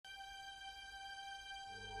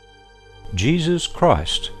Jesus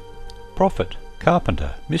Christ, prophet,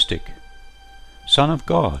 carpenter, mystic, Son of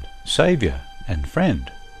God, Saviour and friend.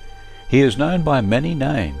 He is known by many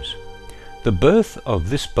names. The birth of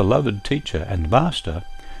this beloved teacher and master,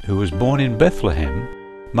 who was born in Bethlehem,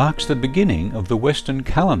 marks the beginning of the Western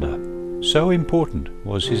calendar. So important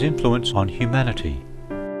was his influence on humanity.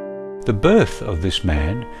 The birth of this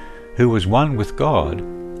man, who was one with God,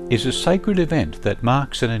 is a sacred event that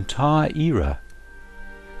marks an entire era.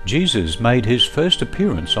 Jesus made his first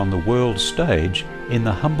appearance on the world stage in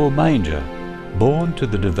the humble manger, born to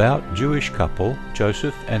the devout Jewish couple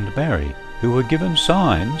Joseph and Mary, who were given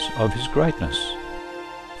signs of his greatness.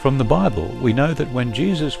 From the Bible, we know that when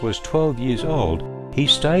Jesus was 12 years old, he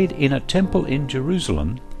stayed in a temple in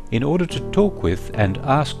Jerusalem in order to talk with and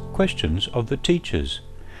ask questions of the teachers.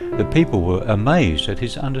 The people were amazed at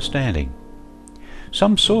his understanding.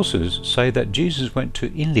 Some sources say that Jesus went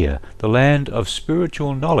to India, the land of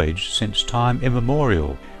spiritual knowledge since time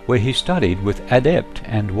immemorial, where he studied with adept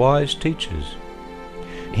and wise teachers.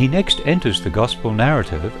 He next enters the Gospel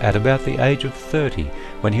narrative at about the age of 30,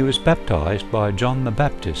 when he was baptized by John the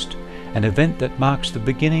Baptist, an event that marks the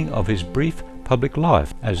beginning of his brief public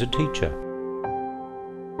life as a teacher.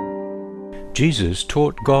 Jesus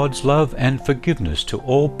taught God's love and forgiveness to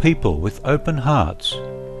all people with open hearts.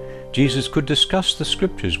 Jesus could discuss the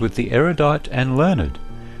scriptures with the erudite and learned,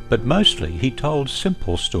 but mostly he told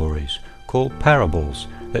simple stories, called parables,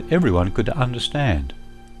 that everyone could understand.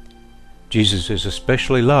 Jesus is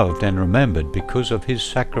especially loved and remembered because of his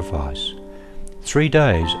sacrifice. 3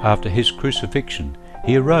 days after his crucifixion,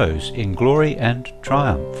 he arose in glory and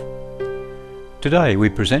triumph. Today we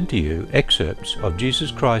present to you excerpts of Jesus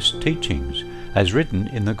Christ's teachings as written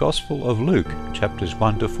in the Gospel of Luke, chapters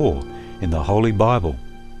 1 to 4, in the Holy Bible.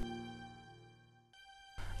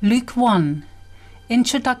 Luke 1.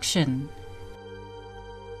 Introduction.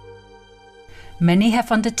 Many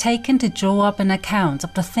have undertaken to draw up an account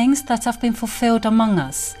of the things that have been fulfilled among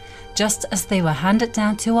us, just as they were handed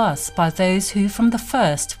down to us by those who from the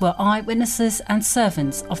first were eyewitnesses and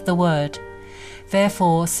servants of the word.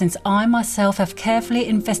 Therefore, since I myself have carefully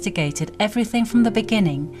investigated everything from the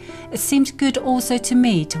beginning, it seemed good also to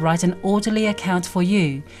me to write an orderly account for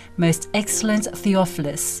you, most excellent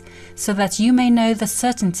Theophilus, so that you may know the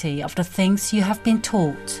certainty of the things you have been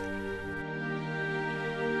taught.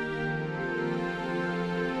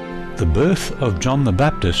 The birth of John the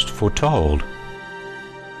Baptist foretold.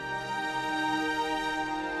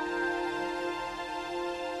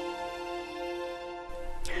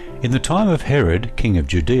 In the time of Herod, king of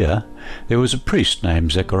Judea, there was a priest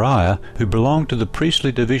named Zechariah who belonged to the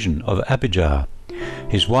priestly division of Abijah.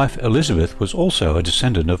 His wife Elizabeth was also a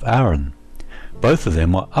descendant of Aaron. Both of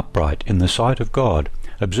them were upright in the sight of God,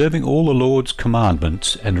 observing all the Lord's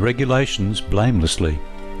commandments and regulations blamelessly.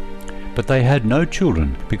 But they had no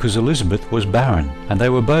children because Elizabeth was barren, and they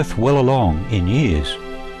were both well along in years.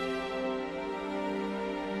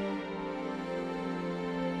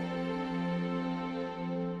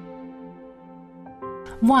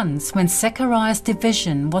 Once, when Zechariah's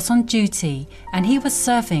division was on duty and he was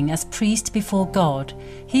serving as priest before God,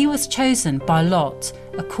 he was chosen by lot,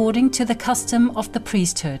 according to the custom of the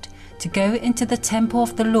priesthood, to go into the temple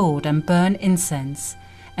of the Lord and burn incense.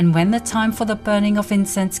 And when the time for the burning of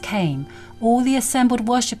incense came, all the assembled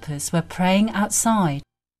worshippers were praying outside.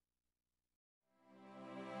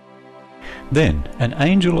 Then an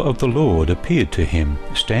angel of the Lord appeared to him,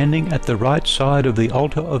 standing at the right side of the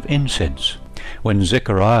altar of incense. When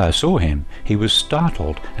Zechariah saw him, he was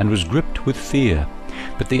startled and was gripped with fear.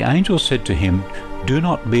 But the angel said to him, "Do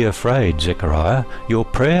not be afraid, Zechariah. Your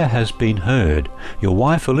prayer has been heard. Your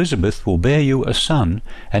wife Elizabeth will bear you a son,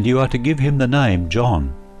 and you are to give him the name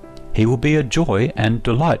John. He will be a joy and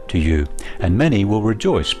delight to you, and many will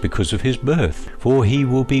rejoice because of his birth, for he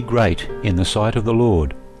will be great in the sight of the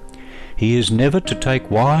Lord. He is never to take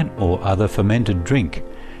wine or other fermented drink,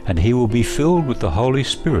 and he will be filled with the Holy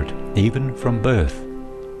Spirit, even from birth.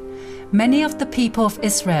 Many of the people of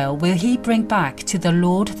Israel will he bring back to the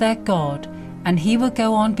Lord their God, and he will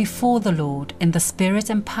go on before the Lord in the spirit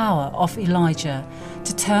and power of Elijah,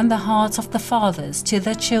 to turn the hearts of the fathers to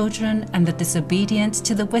their children and the disobedient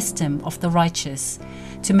to the wisdom of the righteous,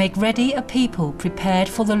 to make ready a people prepared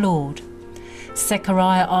for the Lord."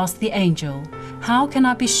 Zechariah asked the angel, "How can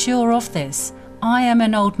I be sure of this? I am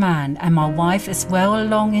an old man, and my wife is well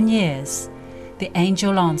along in years." The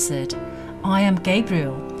angel answered, "I am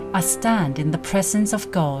Gabriel. I stand in the presence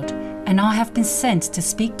of God, and I have been sent to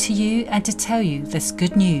speak to you and to tell you this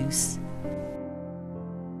good news."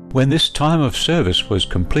 When this time of service was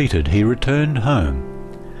completed, he returned home.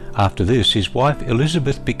 After this his wife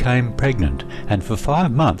Elizabeth became pregnant, and for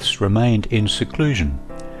 5 months remained in seclusion.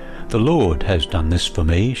 "The Lord has done this for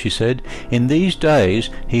me," she said. "In these days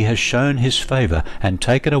he has shown his favour and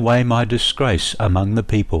taken away my disgrace among the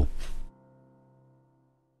people."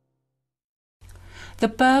 The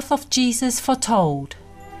birth of Jesus foretold.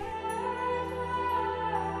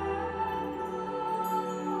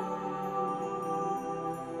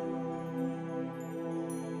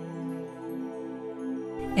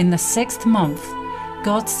 In the 6th month,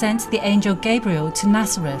 God sent the angel Gabriel to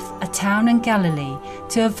Nazareth, a town in Galilee,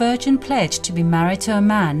 to a virgin pledged to be married to a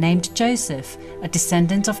man named Joseph, a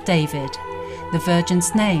descendant of David. The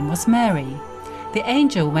virgin's name was Mary. The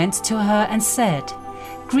angel went to her and said,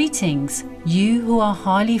 "Greetings, you who are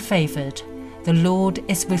highly favoured. The Lord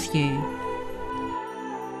is with you."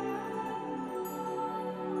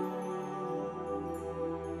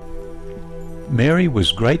 Mary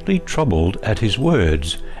was greatly troubled at his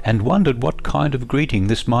words, and wondered what kind of greeting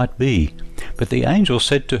this might be. But the angel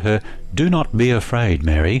said to her, "Do not be afraid,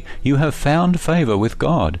 Mary. You have found favour with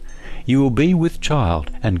God. You will be with child,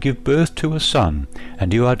 and give birth to a son,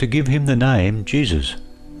 and you are to give him the name Jesus.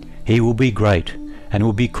 He will be great, and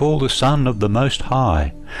will be called the Son of the Most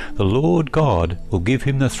High. The Lord God will give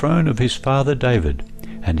him the throne of his father David,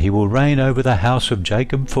 and he will reign over the house of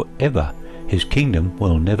Jacob forever. His kingdom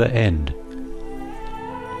will never end."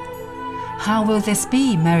 "How will this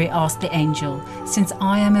be?" Mary asked the angel, "since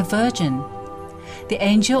I am a virgin?" The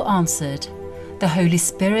angel answered, "The Holy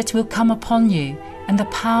Spirit will come upon you, and the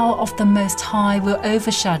power of the Most High will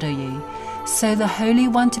overshadow you. So the Holy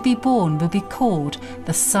One to be born will be called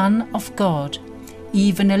the Son of God.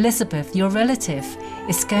 Even Elizabeth, your relative,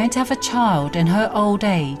 is going to have a child in her old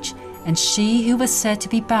age, and she who was said to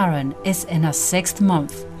be barren is in her 6th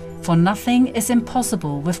month, for nothing is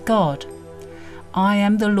impossible with God." "I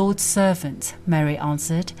am the Lord's servant," Mary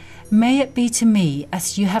answered. "May it be to me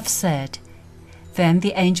as you have said." Then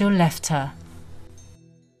the angel left her.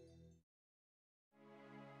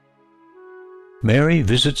 Mary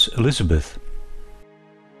visits Elizabeth.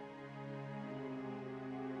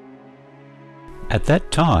 At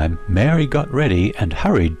that time Mary got ready and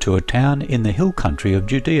hurried to a town in the hill country of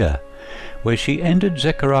Judea, where she entered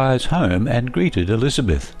Zechariah's home and greeted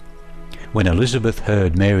Elizabeth. When Elizabeth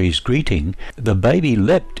heard Mary's greeting, the baby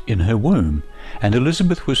leapt in her womb, and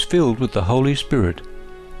Elizabeth was filled with the Holy Spirit.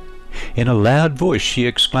 In a loud voice she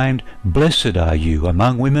exclaimed, "Blessed are you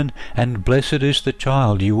among women, and blessed is the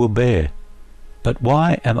child you will bear. But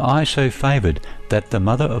why am I so favoured that the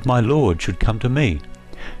mother of my Lord should come to me?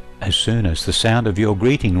 As soon as the sound of your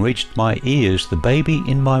greeting reached my ears, the baby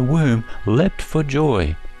in my womb leapt for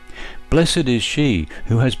joy. Blessed is she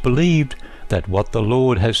who has believed that what the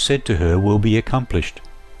Lord has said to her will be accomplished."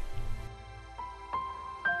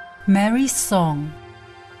 Mary's Song.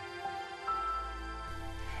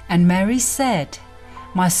 And Mary said,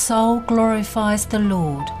 "My soul glorifies the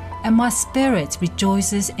Lord, and my spirit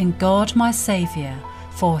rejoices in God my Saviour,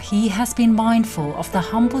 for he has been mindful of the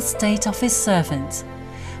humble state of his servant.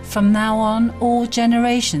 From now on all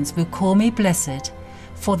generations will call me blessed,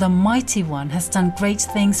 for the Mighty One has done great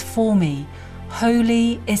things for me.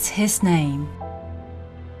 Holy is his name."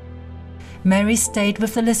 Mary stayed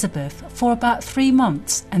with Elizabeth for about 3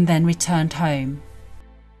 months and then returned home.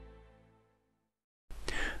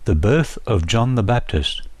 The birth of John the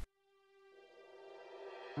Baptist.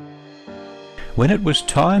 When it was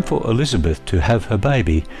time for Elizabeth to have her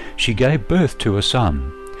baby, she gave birth to a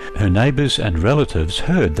son. Her neighbours and relatives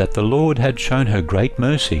heard that the Lord had shown her great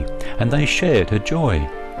mercy, and they shared her joy.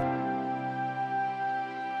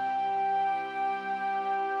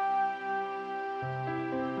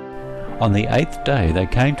 On the 8th day they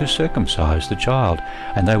came to circumcise the child,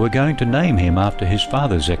 and they were going to name him after his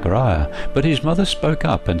father Zechariah. But his mother spoke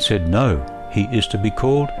up and said, "No, he is to be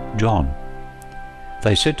called John."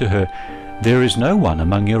 They said to her, "There is no one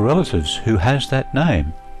among your relatives who has that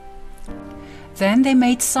name." Then they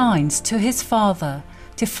made signs to his father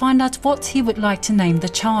to find out what he would like to name the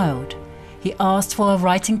child. He asked for a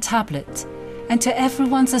writing tablet, and to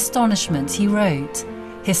everyone's astonishment he wrote,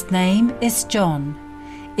 "His name is John."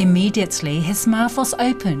 Immediately his mouth was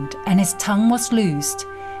opened and his tongue was loosed,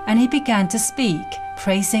 and he began to speak,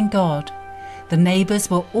 praising God. The neighbours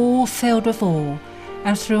were all filled with awe,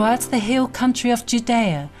 and throughout the hill country of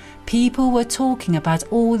Judea, people were talking about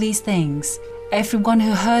all these things. Everyone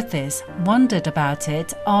who heard this wondered about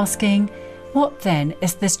it, asking, "What then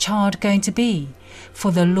is this child going to be?" For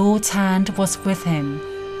the Lord's hand was with him.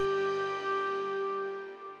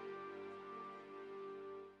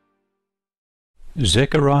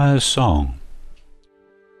 Zechariah's Song.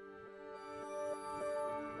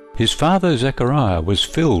 His father Zechariah was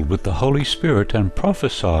filled with the Holy Spirit and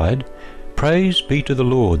prophesied, "Praise be to the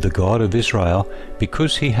Lord, the God of Israel,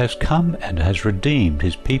 because he has come and has redeemed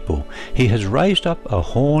his people. He has raised up a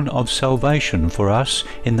horn of salvation for us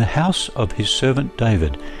in the house of his servant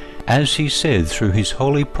David, as he said through his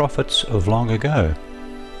holy prophets of long ago,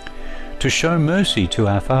 to show mercy to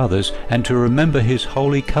our fathers and to remember his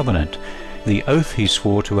holy covenant, the oath he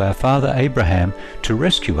swore to our father Abraham, to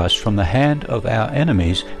rescue us from the hand of our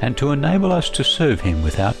enemies and to enable us to serve him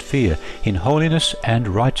without fear, in holiness and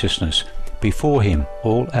righteousness, before him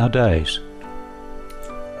all our days."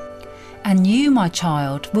 "And you, my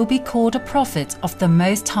child, will be called a prophet of the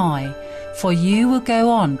Most High, for you will go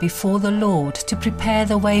on before the Lord to prepare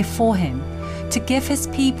the way for him, to give his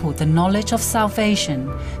people the knowledge of salvation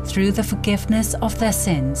through the forgiveness of their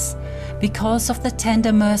sins, because of the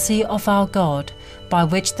tender mercy of our God, by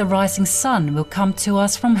which the rising sun will come to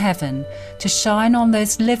us from heaven, to shine on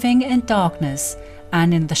those living in darkness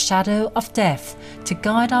and in the shadow of death, to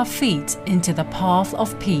guide our feet into the path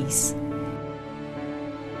of peace."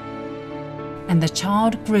 And the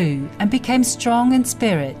child grew and became strong in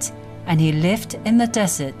spirit, and he lived in the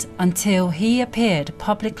desert until he appeared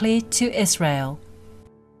publicly to Israel.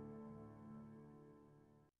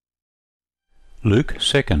 Luke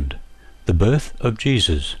 2nd. The birth of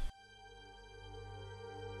Jesus.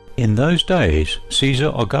 In those days,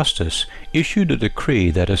 Caesar Augustus issued a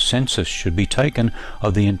decree that a census should be taken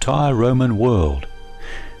of the entire Roman world.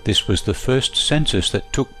 This was the first census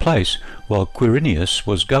that took place while Quirinius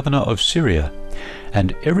was governor of Syria,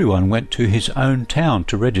 and everyone went to his own town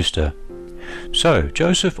to register. So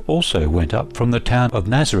Joseph also went up from the town of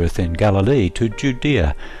Nazareth in Galilee to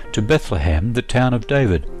Judea, to Bethlehem, the town of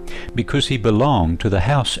David, because he belonged to the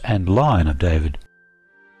house and line of David.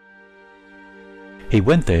 He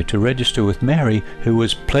went there to register with Mary, who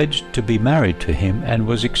was pledged to be married to him and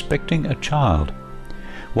was expecting a child.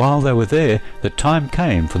 While they were there, the time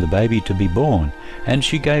came for the baby to be born, and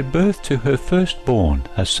she gave birth to her firstborn,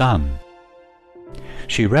 a son.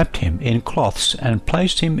 She wrapped him in cloths and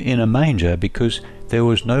placed him in a manger, because there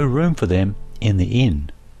was no room for them in the inn.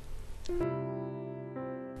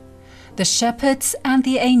 The shepherds and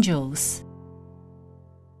the angels.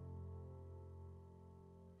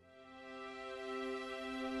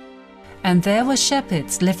 And there were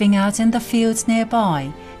shepherds living out in the fields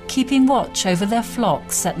nearby, keeping watch over their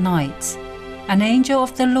flocks at night. An angel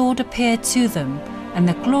of the Lord appeared to them, and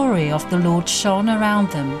the glory of the Lord shone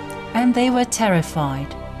around them, and they were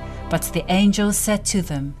terrified. But the angel said to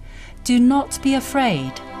them, "Do not be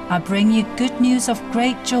afraid. I bring you good news of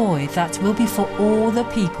great joy that will be for all the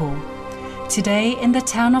people. Today in the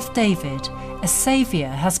town of David, a Saviour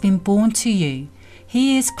has been born to you.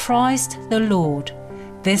 He is Christ the Lord.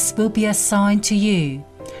 This will be a sign to you.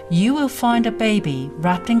 You will find a baby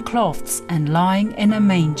wrapped in cloths and lying in a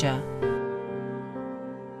manger."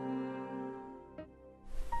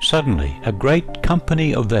 Suddenly a great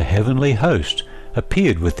company of the heavenly host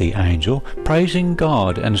appeared with the angel, praising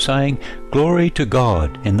God and saying, "Glory to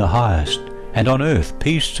God in the highest, and on earth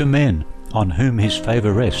peace to men on whom his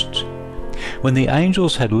favour rests." When the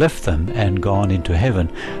angels had left them and gone into heaven,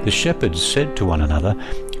 the shepherds said to one another,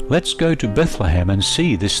 "Let's go to Bethlehem and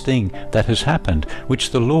see this thing that has happened, which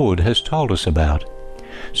the Lord has told us about."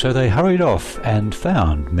 So they hurried off and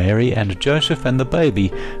found Mary and Joseph and the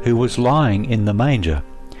baby, who was lying in the manger.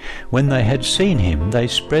 When they had seen him, they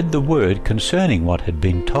spread the word concerning what had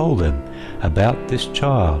been told them about this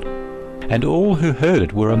child. And all who heard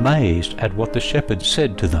it were amazed at what the shepherds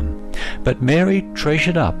said to them. But Mary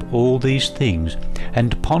treasured up all these things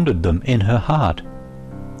and pondered them in her heart.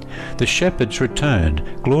 The shepherds returned,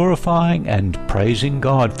 glorifying and praising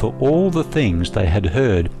God for all the things they had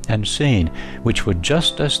heard and seen, which were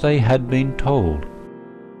just as they had been told.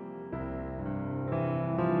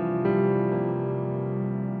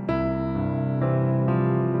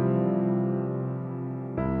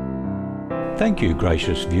 Thank you,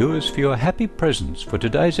 gracious viewers, for your happy presence for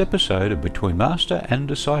today's episode of Between Master and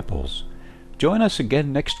Disciples. Join us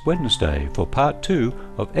again next Wednesday for part 2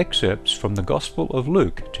 of excerpts from the Gospel of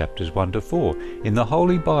Luke, chapters 1 to 4, in the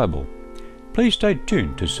Holy Bible. Please stay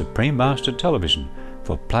tuned to Supreme Master Television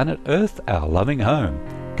for Planet Earth, Our Loving Home,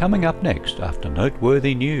 coming up next after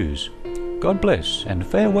noteworthy news. God bless and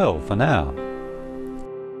farewell for now.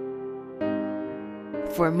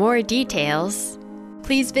 For more details,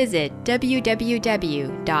 please visit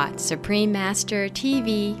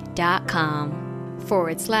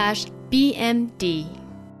www.suprememastertv.com/BMD.